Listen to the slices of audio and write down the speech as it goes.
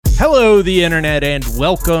Hello, the internet, and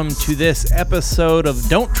welcome to this episode of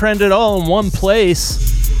Don't Trend It All in One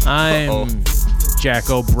Place. I'm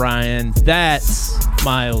Jack O'Brien. That's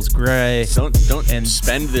Miles Gray. Don't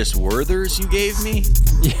spend this Werther's you gave me.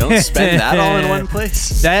 Don't spend that all in one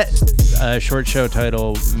place. That short show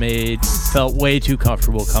title felt way too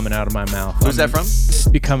comfortable coming out of my mouth. Who's that from?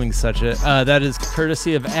 Becoming such a that is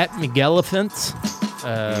courtesy of @McGelephant.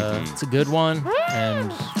 It's a good one,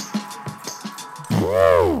 and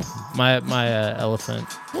my elephant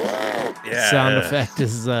sound effect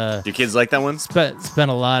is. Your kids like that one? Spent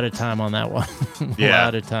a lot of time on that one. A Yeah.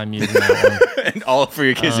 lot of time using that one. And all for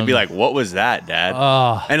your kids to be like, "What was that, Dad?"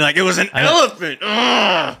 And like, it was an elephant.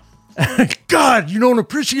 God, you don't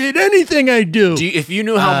appreciate anything I do. If you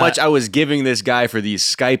knew how much I was giving this guy for these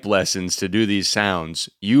Skype lessons to do these sounds,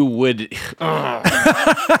 you would. I'm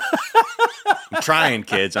trying,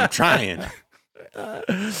 kids. I'm trying.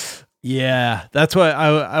 Yeah, that's why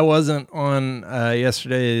I wasn't on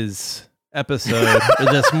yesterday's episode, or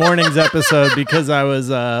this morning's episode, because I was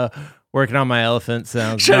working on my elephant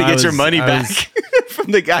sounds. Trying to get your money back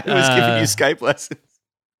from the guy who was giving you Skype lessons.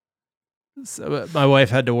 So my wife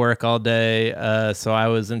had to work all day, so I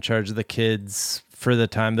was in charge of the kids for the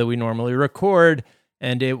time that we normally record,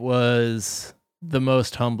 and it was the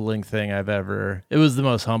most humbling thing it was the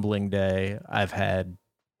most humbling day I've had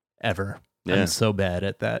ever. Yeah. I'm so bad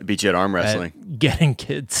at that. Beat you at arm wrestling. Getting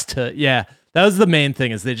kids to, that was the main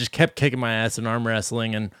thing, is they just kept kicking my ass in arm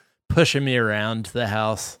wrestling and pushing me around the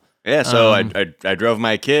house. Yeah, so I drove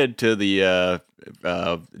my kid to the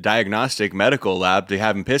diagnostic medical lab to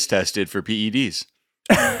have him piss tested for PEDs.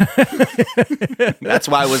 That's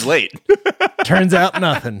why I was late. Turns out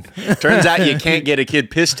nothing. Turns out you can't get a kid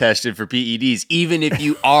piss tested for PEDs, even if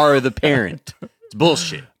you are the parent. It's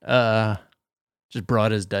bullshit. Just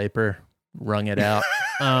brought his diaper, wrung it out.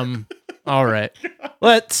 All right.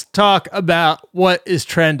 Let's talk about what is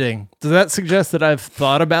trending. Does that suggest that I've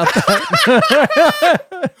thought about that?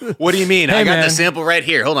 What do you mean? Hey, I got the sample right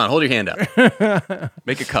here. Hold on. Hold your hand up.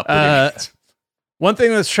 Make a cup with your hands. One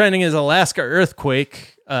thing that's trending is Alaska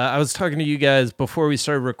earthquake. I was talking to you guys before we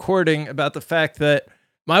started recording about the fact that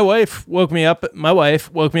my wife woke me up in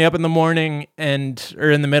the morning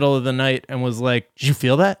or in the middle of the night and was like, "Did you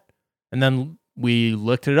feel that?" And then we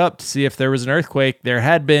looked it up to see if there was an earthquake. There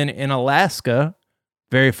had been in Alaska,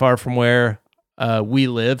 very far from where we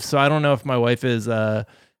live. So I don't know if my wife has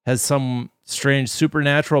some strange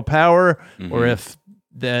supernatural power, or if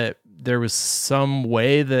there was some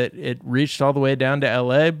way that it reached all the way down to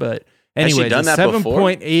LA. But anyway, done that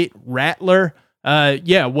 7.8 rattler.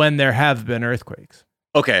 When there have been earthquakes.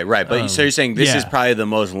 Okay, right. But so you're saying this is probably the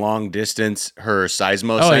most long distance her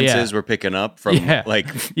seismo senses were picking up from exactly.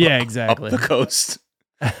 up the coast.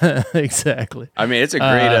 Exactly. I mean, it's a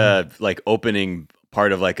great opening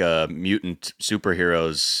part of like a mutant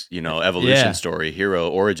superhero's, evolution story, hero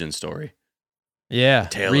origin story. Yeah. The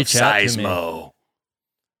tale of seismo.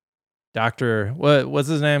 What's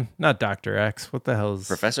his name? Not Dr. X. What the hell is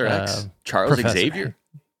Professor X? Charles Professor Xavier?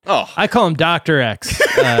 Oh, I call him Dr. X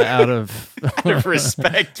out of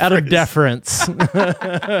respect, out of deference.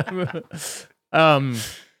 I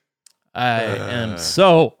am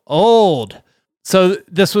so old. So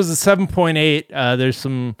this was a 7.8. There's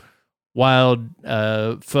some wild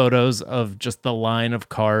photos of just the line of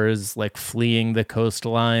cars like fleeing the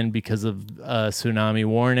coastline because of tsunami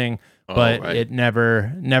warning, but it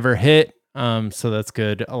never hit. So that's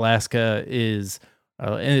good. Alaska is.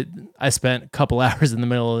 I spent a couple hours in the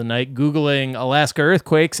middle of the night Googling Alaska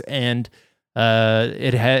earthquakes, and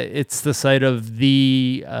it's the site of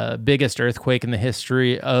the biggest earthquake in the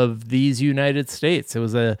history of these United States. It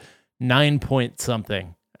was a 9-point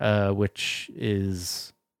something, which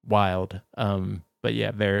is wild. But yeah,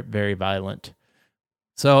 very, very violent.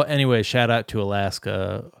 So anyway, shout out to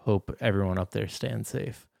Alaska. Hope everyone up there staying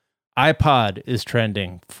safe. iPod is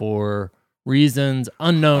trending for reasons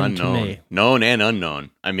unknown to me. Known and unknown.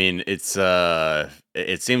 I mean, it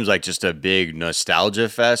seems like just a big nostalgia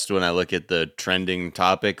fest when I look at the trending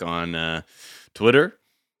topic on Twitter.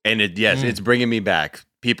 And it's bringing me back.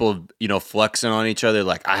 People, flexing on each other.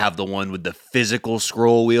 Like, I have the one with the physical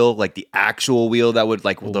scroll wheel, like the actual wheel that would,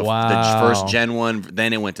 like, the first gen one.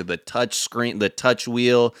 Then it went to the touch screen, the touch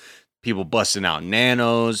wheel. People busting out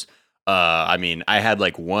nanos. I mean, I had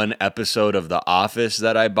like one episode of The Office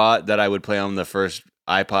that I bought that I would play on the first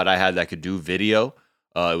iPod I had that could do video.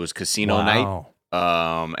 It was Casino Night.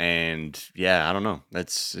 And yeah, I don't know.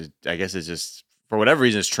 I guess it's just, for whatever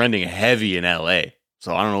reason, it's trending heavy in LA.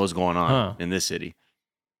 So I don't know what's going on in this city.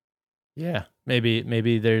 Yeah,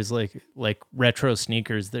 maybe there's like retro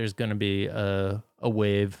sneakers. There's going to be a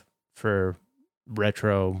wave for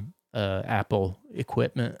retro Apple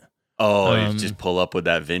equipment. Oh, you just pull up with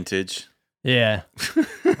that vintage. Yeah,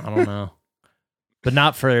 I don't know, but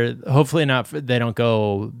hopefully not for, they don't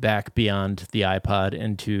go back beyond the iPod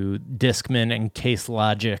into Discman and Case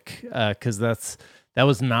Logic, because that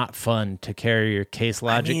was not fun to carry your Case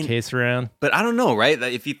Logic case around. But I don't know, right?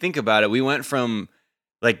 Like, if you think about it, we went from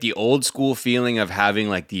like the old school feeling of having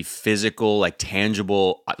like the physical, like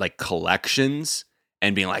tangible, like collections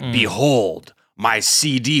and being like, behold, my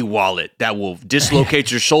CD wallet that will dislocate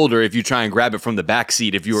your shoulder if you try and grab it from the back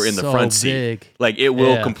seat if you were in the front seat. Big. Like, it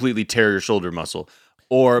will completely tear your shoulder muscle.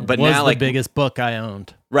 But now, like, the biggest book I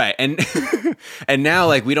owned. Right. And and now,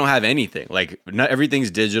 like, we don't have anything. Like, not everything's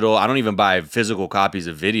digital. I don't even buy physical copies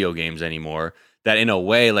of video games anymore. That in a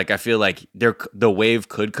way, like, I feel like the wave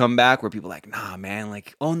could come back where people are like, nah, man,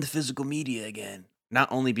 like, own the physical media again.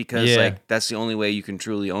 Not only because like that's the only way you can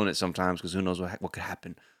truly own it sometimes, because who knows what could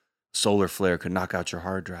happen. Solar flare could knock out your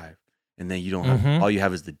hard drive, and then you don't have, all you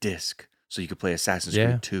have is the disc, so you could play Assassin's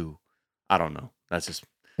Creed 2. I don't know. That's just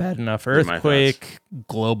bad enough. Earthquake,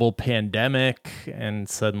 global pandemic, and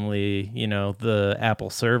suddenly, the Apple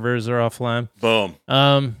servers are offline.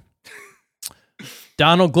 Boom.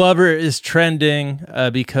 Donald Glover is trending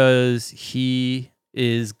because he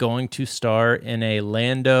is going to star in a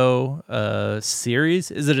Lando series.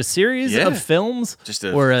 Is it a series of films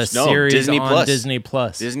or a series Disney on Plus. Disney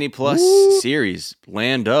Plus? Disney Plus series,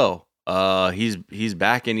 Lando. He's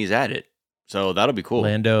back and he's at it. So that'll be cool.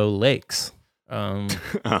 Lando Lakes.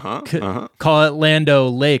 Call it Lando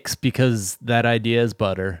Lakes because that idea is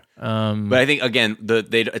butter. But I think, again,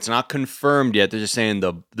 it's not confirmed yet. They're just saying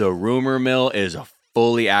the rumor mill is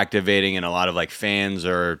fully activating, and a lot of like fans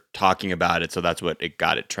are talking about it, so that's what it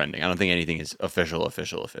got it trending. I don't think anything is official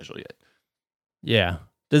yet. Yeah.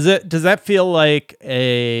 Does that feel like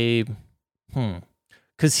a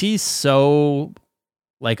because he's so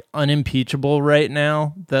like unimpeachable right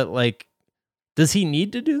now that like does he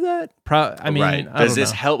need to do that? I mean, right. Does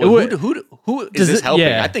this help? Who is this helping?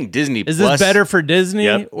 Yeah. I think Disney Is Plus. this better for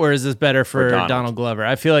Disney or is this better for Donald Glover?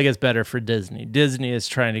 I feel like it's better for Disney. Disney is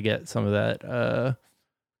trying to get some of that.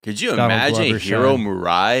 Could you Donald imagine Glover Hiro shine.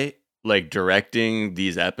 Murai like directing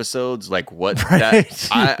these episodes? Like what?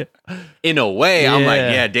 Right. In a way, I'm like,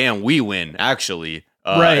 yeah, damn, we win actually.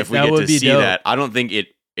 Right. If we that get would to be see dope. that, I don't think it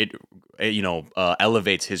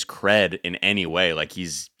elevates his cred in any way. Like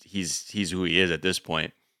he's who he is at this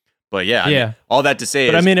point. But yeah, I mean, all that to say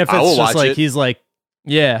but is, I mean, if it's just like it. he's like,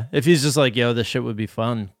 if he's just like, yo, this shit would be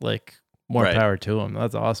fun. Like more power to him.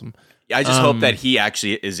 That's awesome. I just hope that he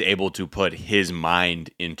actually is able to put his mind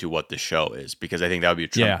into what the show is, because I think that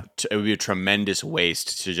would be it would be a tremendous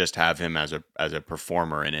waste to just have him as a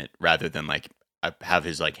performer in it rather than like have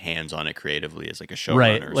his like hands on it creatively as like a showrunner.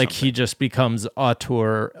 Right, or like something. he just becomes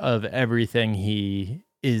auteur of everything he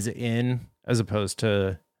is in, as opposed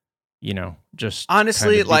to just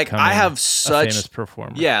honestly, kind of like I have such famous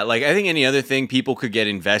performer. Yeah, like I think any other thing people could get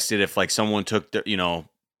invested if like someone took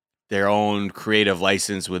their own creative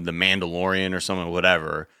license with The Mandalorian or something,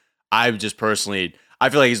 whatever. I just personally, I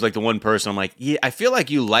feel like he's like the one person I'm like, yeah, I feel like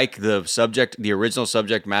you like the original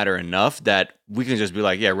subject matter enough that we can just be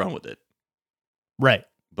like, yeah, run with it. Right.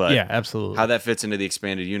 But yeah, absolutely. How that fits into the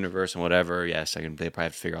expanded universe and whatever, yes, they probably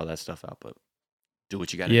have to figure all that stuff out, but do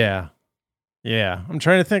what you got to do. Yeah. I'm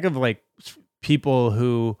trying to think of like people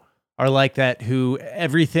who are like that, who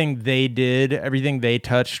everything they did, everything they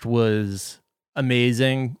touched was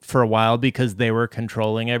amazing for a while because they were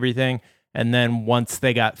controlling everything. And then once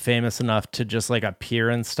they got famous enough to just like appear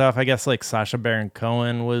and stuff, I guess like Sacha Baron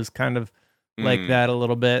Cohen was kind of like that a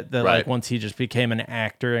little bit, that like once he just became an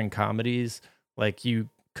actor in comedies, like you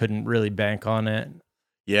couldn't really bank on it.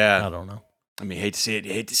 Yeah. I don't know. I mean, hate to see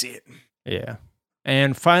it. Yeah.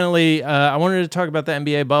 And finally, I wanted to talk about the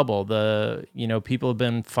NBA bubble. People have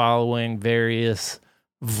been following various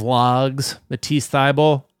vlogs. Matisse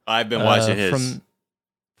Thybulle. I've been watching his.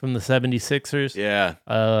 From the 76ers. Yeah.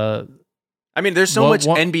 I mean, there's so much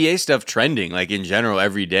NBA stuff trending, like in general,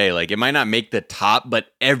 every day. Like it might not make the top, but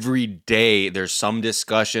every day there's some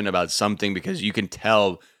discussion about something, because you can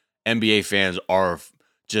tell NBA fans are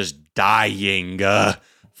just dying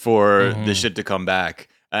for the shit to come back.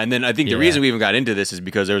 And then I think the reason we even got into this is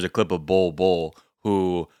because there was a clip of Bull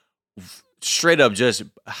who straight up just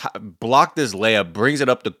blocked this layup, brings it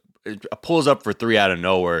up pulls up for three out of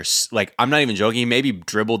nowhere. Like, I'm not even joking. He maybe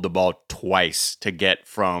dribbled the ball twice to get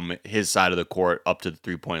from his side of the court up to the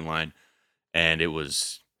 3-point line. And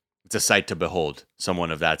it's a sight to behold,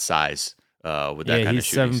 someone of that size with that kind of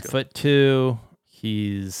shooting skill. He's 7'2".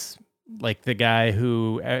 He's like the guy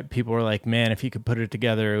who people were like, man, if he could put it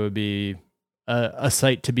together, it would be a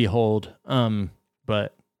sight to behold.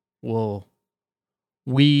 But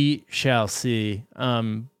we shall see.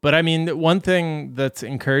 But I mean, one thing that's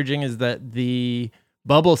encouraging is that the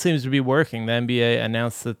bubble seems to be working. The NBA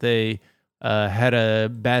announced that they had a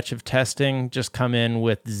batch of testing just come in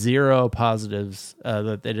with 0 positives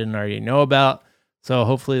that they didn't already know about. So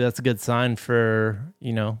hopefully that's a good sign for,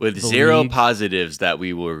 with 0 league. Positives that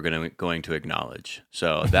we were going to acknowledge.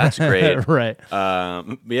 So that's great. Right.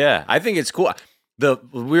 Yeah, I think it's cool.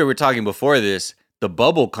 We were talking before this, the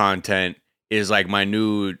bubble content is like my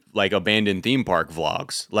new like abandoned theme park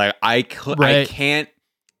vlogs. Like I can't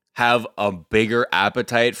have a bigger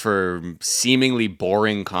appetite for seemingly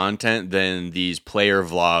boring content than these player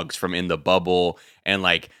vlogs from in the bubble, and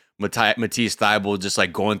like Matisse Thybulle just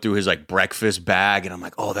like going through his like breakfast bag, and I'm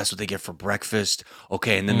like, oh, that's what they get for breakfast.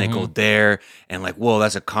 Okay, and then they go there, and like, whoa,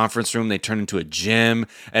 that's a conference room. They turn into a gym,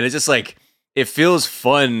 and it's just like it feels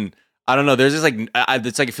fun. I don't know. There's just like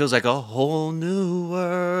it's like it feels like a whole new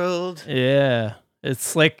world. Yeah,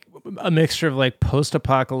 it's like a mixture of like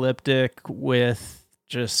post-apocalyptic with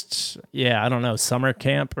just I don't know, summer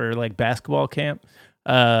camp or like basketball camp.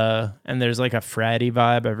 And there's like a fratty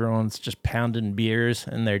vibe. Everyone's just pounding beers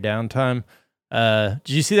in their downtime.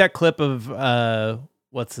 Did you see that clip of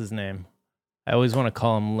what's his name? I always want to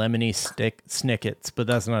call him Lemony Snickets, but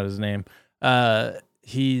that's not his name.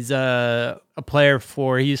 He's a player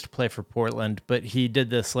he used to play for Portland, but he did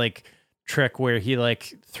this like trick where he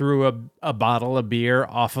like threw a bottle of beer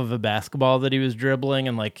off of a basketball that he was dribbling,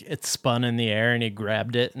 and like it spun in the air, and he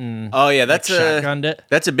grabbed it and shotgunned it.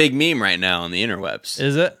 That's a big meme right now on the interwebs.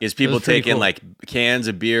 Is it? Is people taking like cans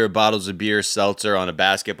of beer, bottles of beer, seltzer on a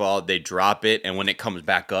basketball, they drop it, and when it comes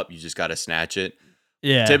back up, you just got to snatch it.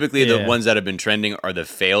 Yeah. Typically, the ones that have been trending are the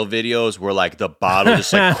fail videos where like the bottle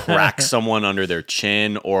just like cracks someone under their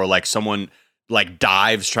chin, or like someone like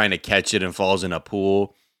dives trying to catch it and falls in a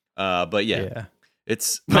pool. But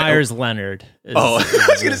it's Myers Leonard. I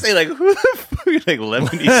was gonna say like who the fuck like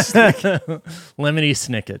Lemony Lemony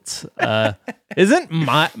Snickets. Isn't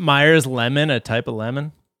Myers lemon a type of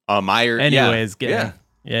lemon? Meyer. Anyways,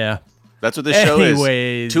 yeah. That's what this show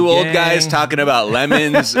is. Two old guys talking about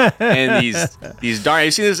lemons and these darn.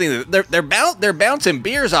 You see this thing? They're bouncing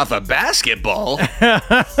beers off a basketball. What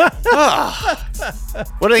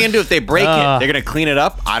are they gonna do if they break it? They're gonna clean it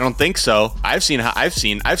up? I don't think so. I've seen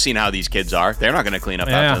how these kids are. They're not gonna clean up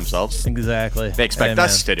after themselves. Exactly. They expect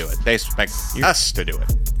us to do it. They expect us to do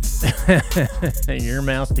it. Your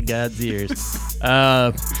mouth to God's ears.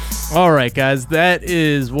 All right, guys, that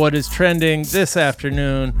is what is trending this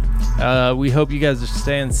afternoon. We hope you guys are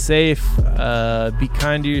staying safe. Be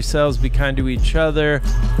kind to yourselves. Be kind to each other.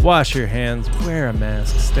 Wash your hands. Wear a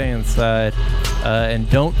mask. Stay inside. And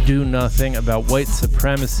don't do nothing about white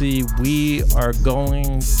supremacy. We are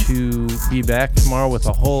going to be back tomorrow with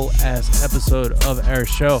a whole ass episode of our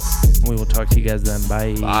show. We will talk to you guys then.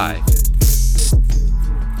 Bye. Bye.